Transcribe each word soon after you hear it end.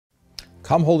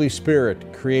Come, Holy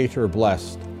Spirit, Creator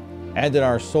blessed, and in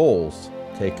our souls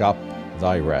take up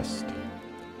thy rest.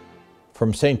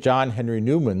 From St. John Henry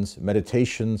Newman's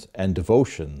Meditations and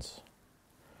Devotions.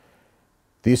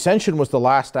 The Ascension was the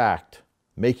last act,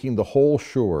 making the whole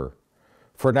sure,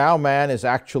 for now man is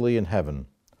actually in heaven.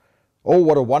 Oh,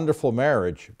 what a wonderful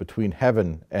marriage between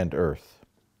heaven and earth.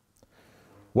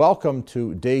 Welcome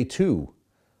to Day 2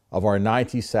 of our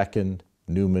 92nd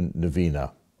Newman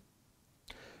Novena.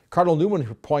 Cardinal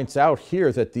Newman points out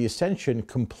here that the Ascension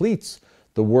completes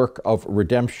the work of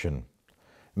redemption.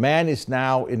 Man is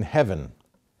now in heaven.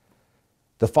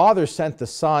 The Father sent the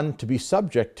Son to be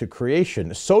subject to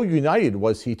creation. So united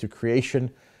was he to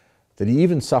creation that he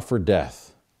even suffered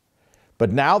death.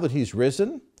 But now that he's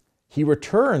risen, he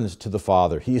returns to the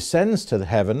Father. He ascends to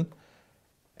heaven,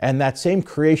 and that same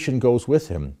creation goes with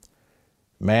him.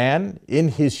 Man, in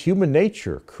his human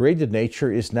nature, created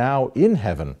nature, is now in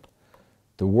heaven.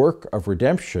 The work of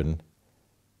redemption,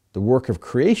 the work of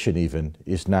creation even,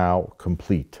 is now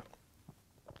complete.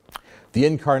 The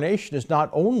incarnation is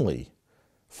not only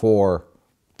for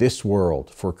this world,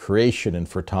 for creation and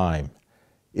for time.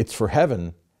 It's for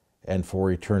heaven and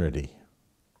for eternity.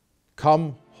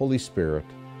 Come, Holy Spirit,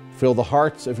 fill the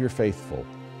hearts of your faithful,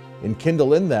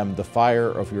 enkindle in them the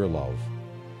fire of your love.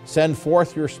 Send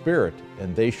forth your Spirit,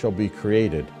 and they shall be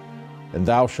created, and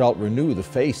thou shalt renew the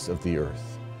face of the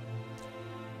earth.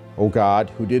 O God,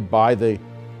 who did by the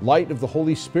light of the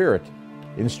Holy Spirit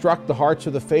instruct the hearts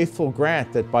of the faithful,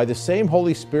 grant that by the same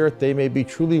Holy Spirit they may be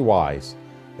truly wise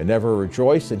and ever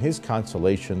rejoice in his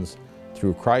consolations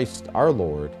through Christ our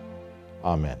Lord.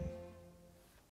 Amen.